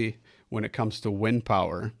 especially when it comes to wind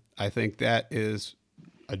power. I think that is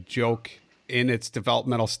a joke in its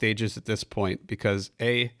developmental stages at this point, because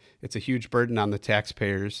it's a huge burden on the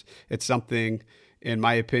taxpayers. It's something, in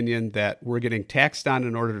my opinion, that we're getting taxed on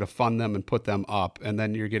in order to fund them and put them up. And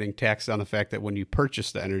then you're getting taxed on the fact that when you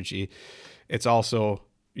purchase the energy, it's also,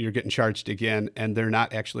 you're getting charged again, and they're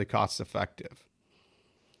not actually cost effective.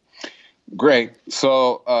 Great.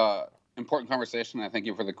 So, important conversation. I thank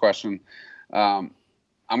you for the question. So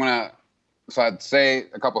I'd say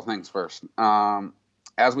a couple things first.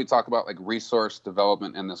 As we talk about like resource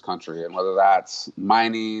development in this country, and whether that's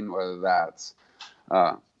mining, whether that's,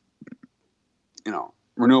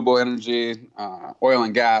 renewable energy, oil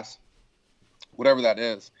and gas, whatever that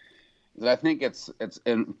is, that I think it's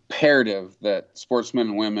imperative that sportsmen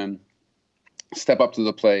and women step up to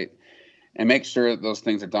the plate and make sure that those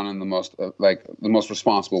things are done in the most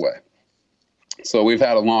responsible way. So we've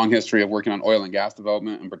had a long history of working on oil and gas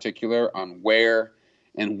development, in particular, on where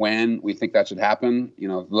and when we think that should happen.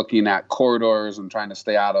 Looking at corridors and trying to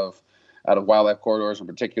stay out of wildlife corridors in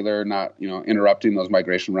particular, not interrupting those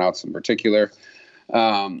migration routes in particular,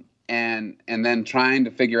 and then trying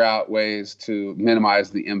to figure out ways to minimize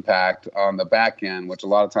the impact on the back end, which a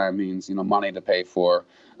lot of time means money to pay for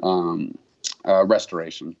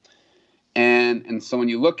restoration. And so when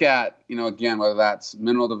you look at, again, whether that's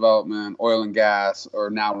mineral development, oil and gas, or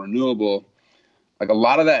now renewable, like a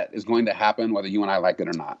lot of that is going to happen whether you and I like it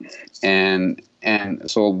or not. And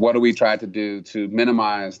so what do we try to do to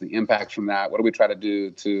minimize the impacts from that? What do we try to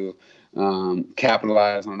do to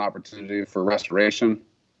capitalize on an opportunity for restoration?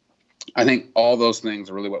 I think all those things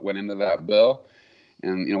are really what went into that bill.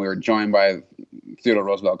 And, we were joined by Theodore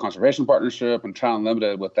Roosevelt Conservation Partnership and Trout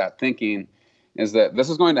Unlimited with that thinking, is that this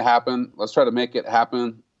is going to happen. Let's try to make it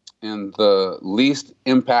happen in the least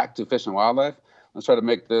impact to fish and wildlife. Let's try to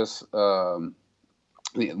make this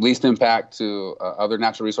the least impact to other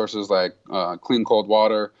natural resources like clean, cold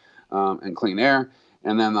water and clean air.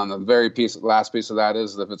 And then on the last piece of that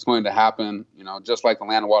is that if it's going to happen, just like the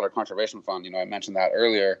Land and Water Conservation Fund, I mentioned that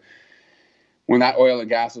earlier, when that oil and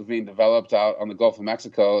gas was being developed out on the Gulf of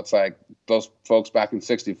Mexico, it's like those folks back in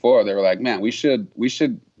 '64, they were like, man, we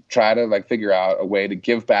should try to figure out a way to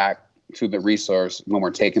give back to the resource when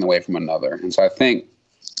we're taking away from another. And so I think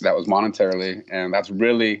that was monetarily, and that's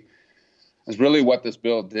really what this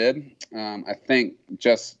bill did. I think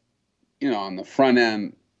just, on the front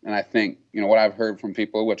end, and I think, what I've heard from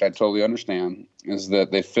people, which I totally understand, is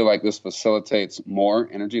that they feel like this facilitates more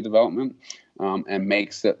energy development and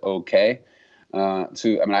makes it okay.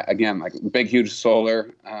 again, like big, huge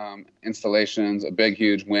solar installations, a big,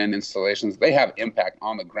 huge wind installations, they have impact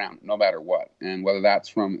on the ground no matter what. And whether that's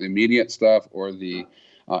from the immediate stuff or the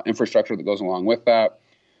infrastructure that goes along with that,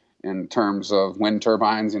 in terms of wind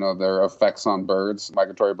turbines, their effects on birds,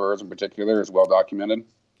 migratory birds in particular, is well documented.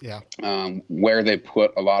 Yeah. Where they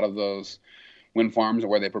put a lot of those wind farms, or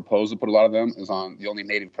where they propose to put a lot of them, is on the only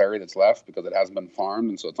native prairie that's left because it hasn't been farmed.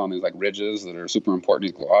 And so it's on these like ridges that are super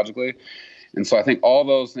important ecologically. And so I think all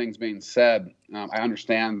those things being said, I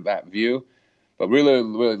understand that view, but really,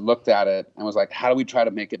 really looked at it and was like, how do we try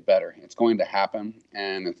to make it better? It's going to happen.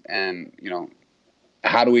 And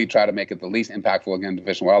how do we try to make it the least impactful, again, to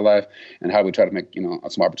fish and wildlife? And how do we try to make,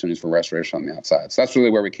 some opportunities for restoration on the outside? So that's really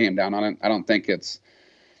where we came down on it. I don't think it's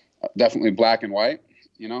definitely black and white.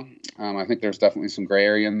 I think there's definitely some gray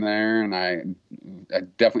area in there, and I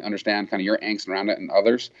definitely understand kind of your angst around it and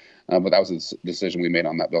others. But that was a decision we made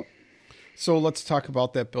on that bill. So let's talk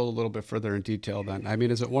about that bill a little bit further in detail then. I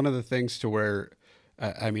mean, is it one of the things to where,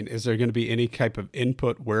 is there going to be any type of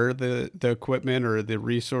input where the equipment or the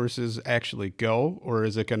resources actually go, or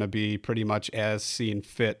is it going to be pretty much as seen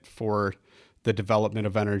fit for the development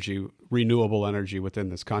of energy, renewable energy within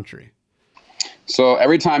this country? So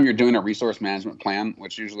every time you're doing a resource management plan,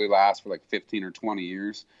 which usually lasts for like 15 or 20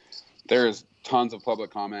 years, there's tons of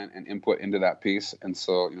public comment and input into that piece. And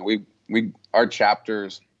so, our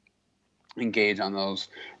chapters engage on those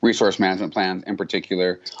resource management plans in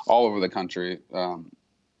particular all over the country,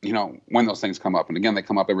 when those things come up. And again, they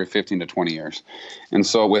come up every 15 to 20 years. And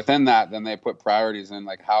so within that, then they put priorities in,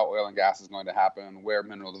 like how oil and gas is going to happen, where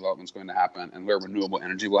mineral development is going to happen, and where renewable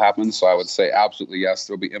energy will happen. So I would say absolutely yes,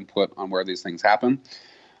 there'll be input on where these things happen.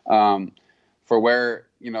 For where,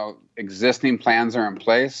 existing plans are in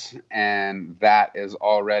place and that is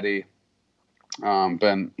already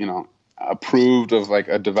been, approved of like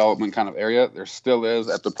a development kind of area, there still is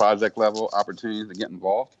at the project level opportunity to get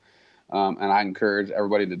involved. And I encourage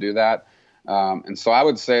everybody to do that. And so I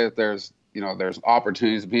would say that there's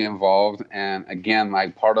opportunities to be involved. And again,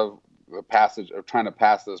 like part of the passage of trying to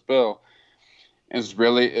pass this bill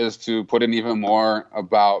is to put in even more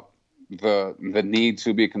about the need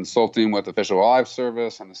to be consulting with the Fish and Wildlife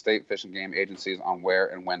Service and the state fish and game agencies on where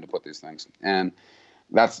and when to put these things. And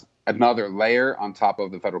that's another layer on top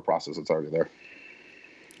of the federal process that's already there.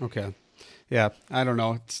 Okay. Yeah. I don't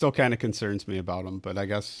know. It still kind of concerns me about them, but I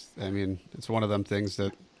guess, it's one of them things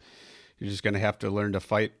that you're just going to have to learn to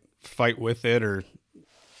fight with it or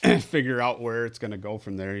figure out where it's going to go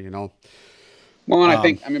from there, Well, and I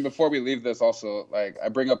think, before we leave this also, like I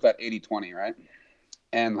bring up that 80-20, right?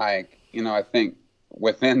 And like, I think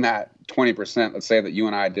within that 20%, let's say that you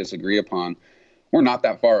and I disagree upon, we're not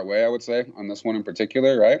that far away, I would say, on this one in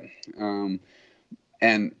particular, right?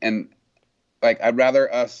 And like I'd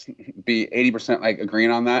rather us be 80% like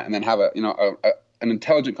agreeing on that, and then have an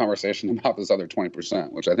intelligent conversation about this other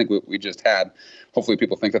 20%, which I think we just had. Hopefully,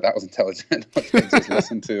 people think that was intelligent, what they just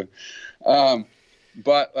listened to.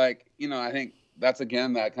 But like I think that's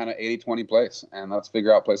again that kind of 80-20 place, and let's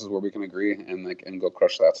figure out places where we can agree and go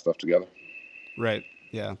crush that stuff together. Right.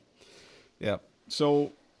 Yeah. Yeah.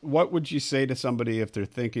 So what would you say to somebody if they're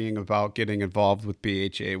thinking about getting involved with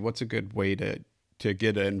BHA? What's a good way to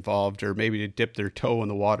get involved, or maybe to dip their toe in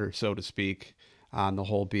the water, so to speak, on the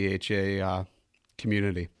whole BHA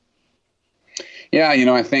community? Yeah,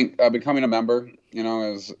 I think becoming a member,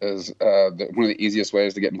 is one of the easiest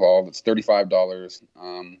ways to get involved. It's $35.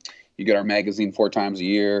 You get our magazine 4 times a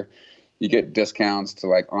year. You get discounts to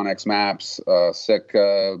like Onyx Maps, SICK,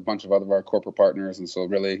 a bunch of other our corporate partners. And so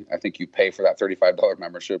really, I think you pay for that $35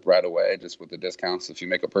 membership right away, just with the discounts if you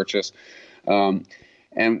make a purchase.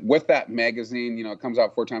 And with that magazine, it comes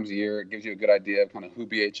out 4 times a year. It gives you a good idea of kind of who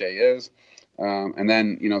BHA is. And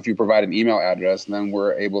then, if you provide an email address, then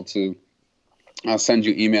we're able to send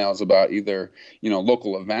you emails about either,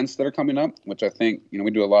 local events that are coming up, which I think,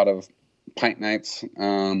 we do a lot of pint nights,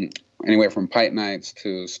 anywhere from pint nights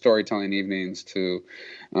to storytelling evenings to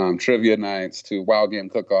trivia nights to wild game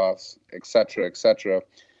cook-offs, et cetera, et cetera.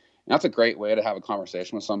 And that's a great way to have a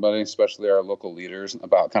conversation with somebody, especially our local leaders,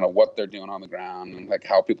 about kind of what they're doing on the ground and like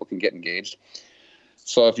how people can get engaged.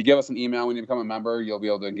 So if you give us an email when you become a member, you'll be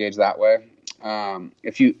able to engage that way.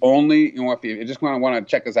 If you only, if you just want to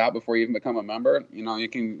check us out before you even become a member, you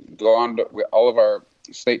can go on to all of our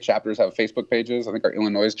state chapters have Facebook pages. I think our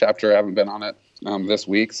Illinois chapter, I haven't been on it this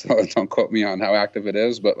week, so don't quote me on how active it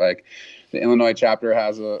is, but like the Illinois chapter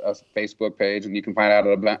has a Facebook page, and you can find out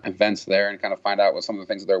events there and kind of find out what some of the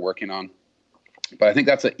things that they're working on. But I think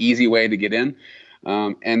that's an easy way to get in.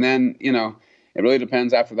 And then, it really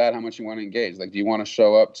depends after that how much you want to engage. Like, do you want to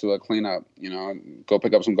show up to a cleanup, go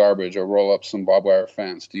pick up some garbage or roll up some barbed wire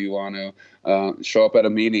fence? Do you want to show up at a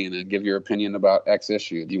meeting and give your opinion about X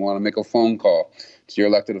issue? Do you want to make a phone call to your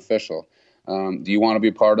elected official? Do you want to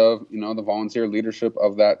be part of, the volunteer leadership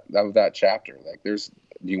of that chapter? Like, do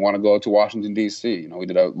you want to go to Washington, D.C.? We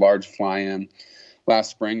did a large fly-in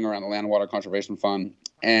last spring around the Land and Water Conservation Fund,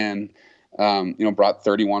 and brought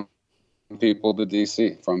 31 people to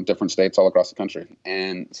DC from different states all across the country.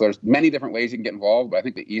 And so there's many different ways you can get involved, but I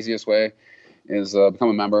think the easiest way is become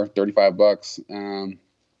a member, $35,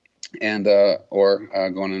 or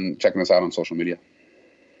going and checking us out on social media.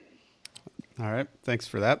 All right. Thanks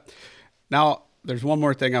for that. Now, there's one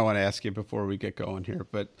more thing I want to ask you before we get going here.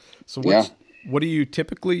 But so what do you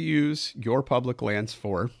typically use your public lands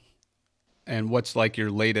for? And what's like your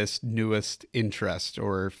latest, newest interest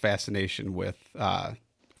or fascination with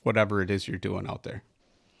whatever it is you're doing out there?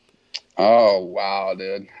 Oh, wow,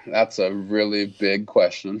 dude. That's a really big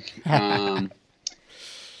question. I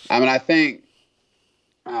think,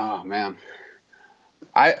 oh, man.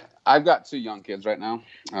 I've got 2 young kids right now.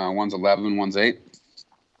 One's 11 and one's 8.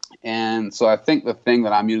 And so I think the thing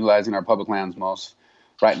that I'm utilizing our public lands most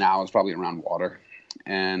right now is probably around water.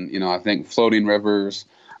 And, I think floating rivers,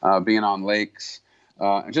 being on lakes,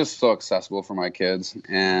 just so accessible for my kids.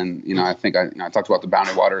 And, I think I talked about the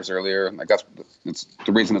Boundary Waters earlier. Like it's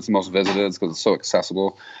the reason it's the most visited is because it's so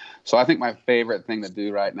accessible. So I think my favorite thing to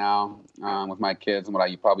do right now with my kids and what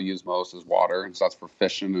I probably use most is water. And so that's for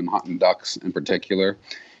fishing and hunting ducks in particular.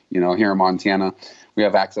 Here in Montana, we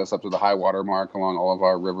have access up to the high water mark along all of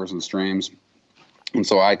our rivers and streams. And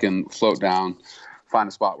so I can float down, find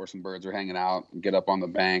a spot where some birds are hanging out, get up on the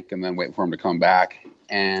bank, and then wait for them to come back.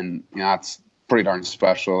 And, it's pretty darn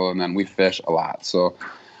special. And then we fish a lot. So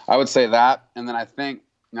I would say that. And then I think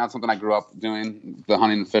that's something I grew up doing, the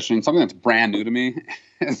hunting and fishing. Something that's brand new to me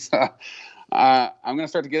is I'm going to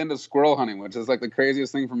start to get into squirrel hunting, which is like the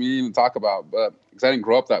craziest thing for me to even talk about. But because I didn't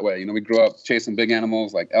grow up that way. We grew up chasing big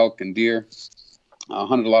animals like elk and deer,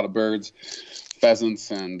 hunted a lot of birds,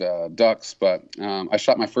 pheasants and ducks. But I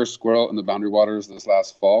shot my first squirrel in the Boundary Waters this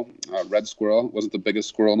last fall. Red squirrel. Wasn't the biggest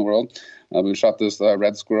squirrel in the world. We shot this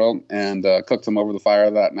red squirrel and cooked him over the fire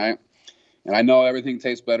that night. And I know everything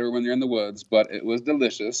tastes better when you're in the woods, but it was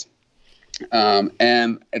delicious.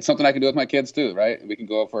 And it's something I can do with my kids too, right? We can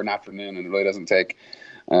go for an afternoon and it really doesn't take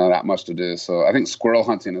that much to do. So I think squirrel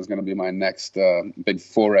hunting is going to be my next big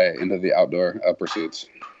foray into the outdoor pursuits.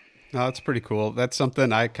 No, that's pretty cool. That's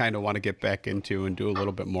something I kind of want to get back into and do a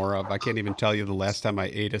little bit more of. I can't even tell you the last time I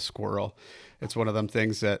ate a squirrel. It's one of them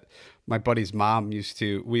things that my buddy's mom we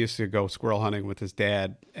used to go squirrel hunting with his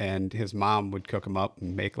dad, and his mom would cook them up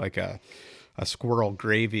and make like a squirrel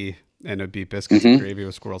gravy, and it'd be biscuits and gravy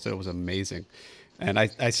with squirrels. It was amazing. And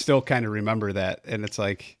I still kind of remember that. And it's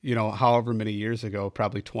like, however many years ago,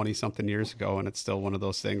 probably 20 something years ago. And it's still one of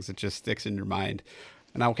those things that just sticks in your mind.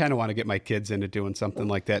 And I kind of want to get my kids into doing something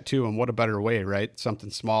like that too. And what a better way, right? Something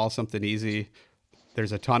small, something easy.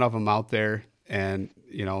 There's a ton of them out there, and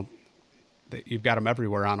you've got them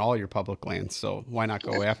everywhere on all your public lands. So why not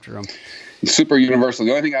go after them? Super universal.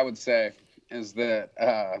 The only thing I would say is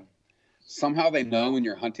that somehow they know when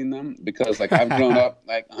you're hunting them, because like I've grown up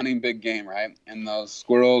like hunting big game, right? And those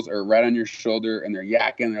squirrels are right on your shoulder and they're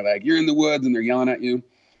yakking. They're like, you're in the woods, and they're yelling at you.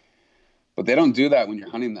 But they don't do that when you're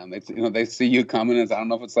hunting them. They see you coming. I don't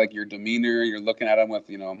know if it's like your demeanor, you're looking at them with,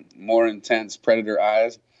 more intense predator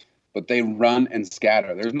eyes, but they run and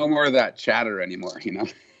scatter. There's no more of that chatter anymore,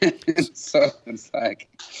 So it's like,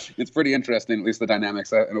 it's pretty interesting, at least the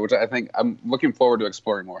dynamics, which I think I'm looking forward to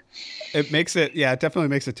exploring more. It definitely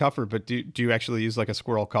makes it tougher. But do you actually use like a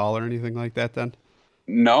squirrel call or anything like that then?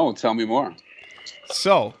 No, tell me more.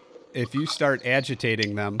 So if you start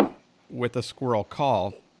agitating them with a squirrel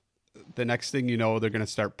call, the next thing you know, they're going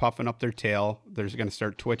to start puffing up their tail. They're going to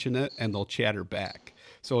start twitching it, and they'll chatter back.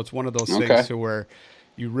 So it's one of those things to where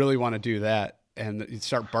you really want to do that, and you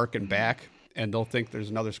start barking back, and they'll think there's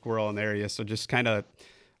another squirrel in the area. So just kind of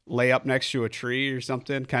lay up next to a tree or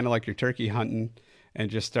something, kind of like you're turkey hunting, and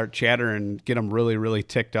just start chattering, get them really, really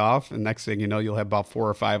ticked off. And next thing you know, you'll have about 4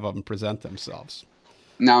 or 5 of them present themselves.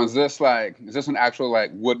 Now, is this an actual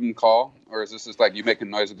like wooden call, or is this just like you making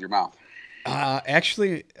noise with your mouth?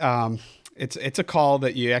 Actually, it's a call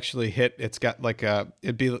that you actually hit. It's got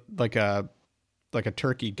it'd be like a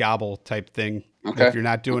turkey gobble type thing. Okay. If you're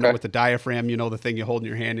not doing it with the diaphragm, the thing you hold in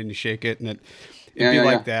your hand and you shake it, and it'd be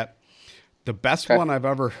like that. The best one I've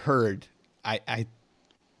ever heard, I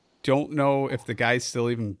don't know if the guy's still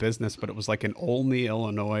even in business, but it was like in Olney,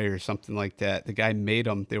 Illinois or something like that. The guy made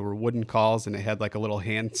them. They were wooden calls, and it had like a little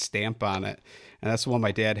hand stamp on it. And that's the one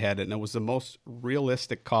my dad had, and it was the most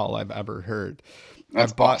realistic call I've ever heard.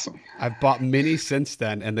 That's awesome. I've bought many since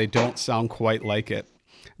then, and they don't sound quite like it.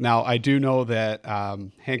 Now, I do know that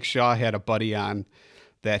Hank Shaw had a buddy on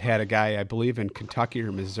that had a guy, I believe in Kentucky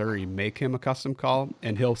or Missouri, make him a custom call,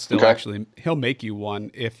 and he'll still he'll make you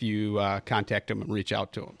one if you contact him and reach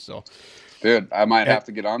out to him. So, dude, I might have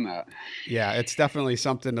to get on that. Yeah, it's definitely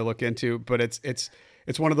something to look into, but it's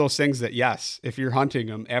one of those things that, yes, if you're hunting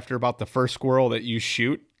them, after about the first squirrel that you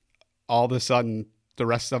shoot, all of a sudden the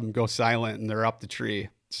rest of them go silent and they're up the tree.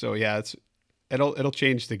 So yeah, it'll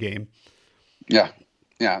change the game. Yeah,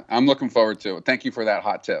 I'm looking forward to it. Thank you for that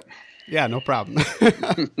hot tip. Yeah, no problem.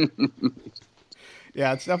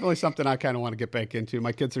 Yeah, it's definitely something I kind of want to get back into.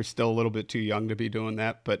 My kids are still a little bit too young to be doing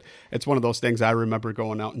that, but it's one of those things I remember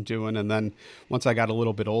going out and doing. And then once I got a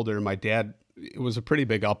little bit older, my dad was a pretty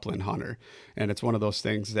big upland hunter. And it's one of those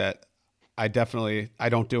things that I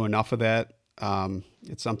don't do enough of that.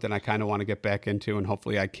 It's something I kind of want to get back into, and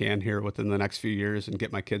hopefully I can here within the next few years and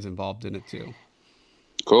get my kids involved in it too.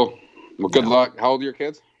 Cool. Well, good luck. How old are your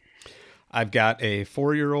kids? I've got a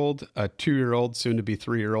 4-year-old, a 2-year-old, soon to be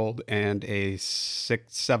 3-year-old, and a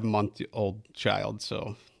 7-month-old child.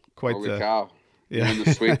 So quite Holy cow. Yeah.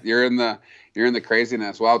 You're in the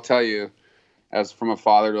craziness. Well, I'll tell you, as from a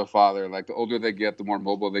father to a father, like the older they get, the more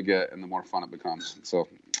mobile they get, and the more fun it becomes. So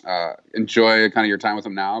enjoy kind of your time with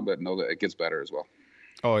them now, but know that it gets better as well.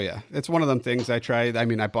 Oh yeah, it's one of them things I tried. I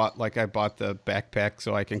mean, I bought the backpack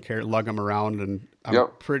so I can lug them around, and I'm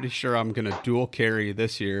pretty sure I'm gonna dual carry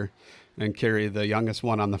this year and carry the youngest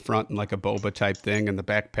one on the front in like a boba type thing, and the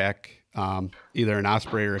backpack, either an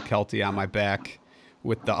Osprey or a Kelty on my back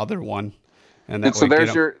with the other one. And so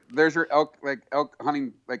there's your elk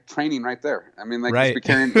hunting training right there. I mean, right.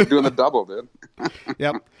 Just be doing the double, dude.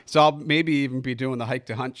 Yep. So I'll maybe even be doing the hike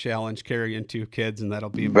to hunt challenge, carrying 2 kids, and that'll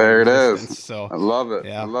be there. It is. So I love it.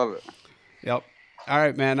 Yeah. I love it. Yep. All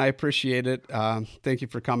right, man. I appreciate it. Thank you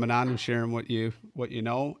for coming on and sharing what you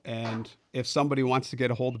know. And if somebody wants to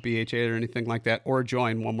get a hold of BHA or anything like that, or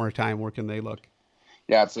join one more time, where can they look?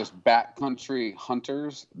 Yeah, it's just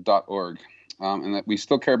backcountryhunters.org. And that we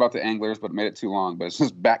still care about the anglers, but made it too long. But it's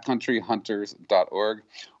just backcountryhunters.org,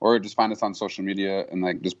 or just find us on social media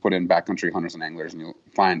and just put in Backcountry Hunters and Anglers, and you'll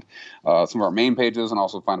find some of our main pages, and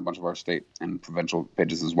also find a bunch of our state and provincial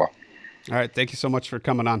pages as well. All right, thank you so much for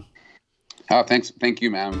coming on. Thanks, thank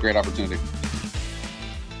you, man. Great opportunity.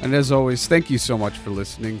 And as always, thank you so much for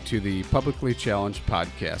listening to the Publicly Challenged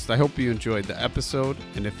podcast. I hope you enjoyed the episode,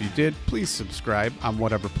 and if you did, please subscribe on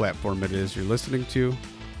whatever platform it is you're listening to.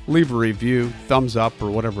 Leave a review, thumbs up, or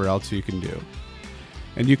whatever else you can do.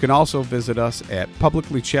 And you can also visit us at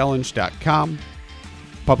publiclychallenged.com,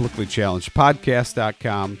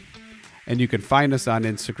 publiclychallengedpodcast.com, and you can find us on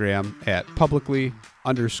Instagram at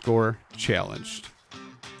publicly_challenged.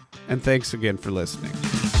 And thanks again for listening.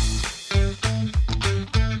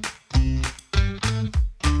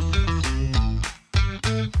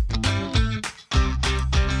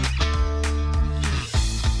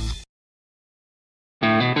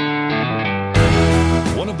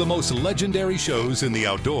 The most legendary shows in the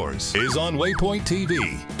outdoors is on Waypoint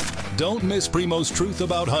TV. Don't miss Primo's Truth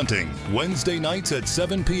About Hunting, Wednesday nights at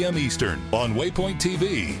 7 p.m. Eastern on Waypoint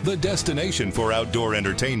TV, the destination for outdoor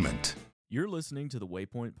entertainment. You're listening to the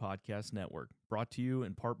Waypoint Podcast Network, brought to you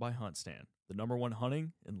in part by HuntStand, the #1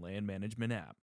 hunting and land management app.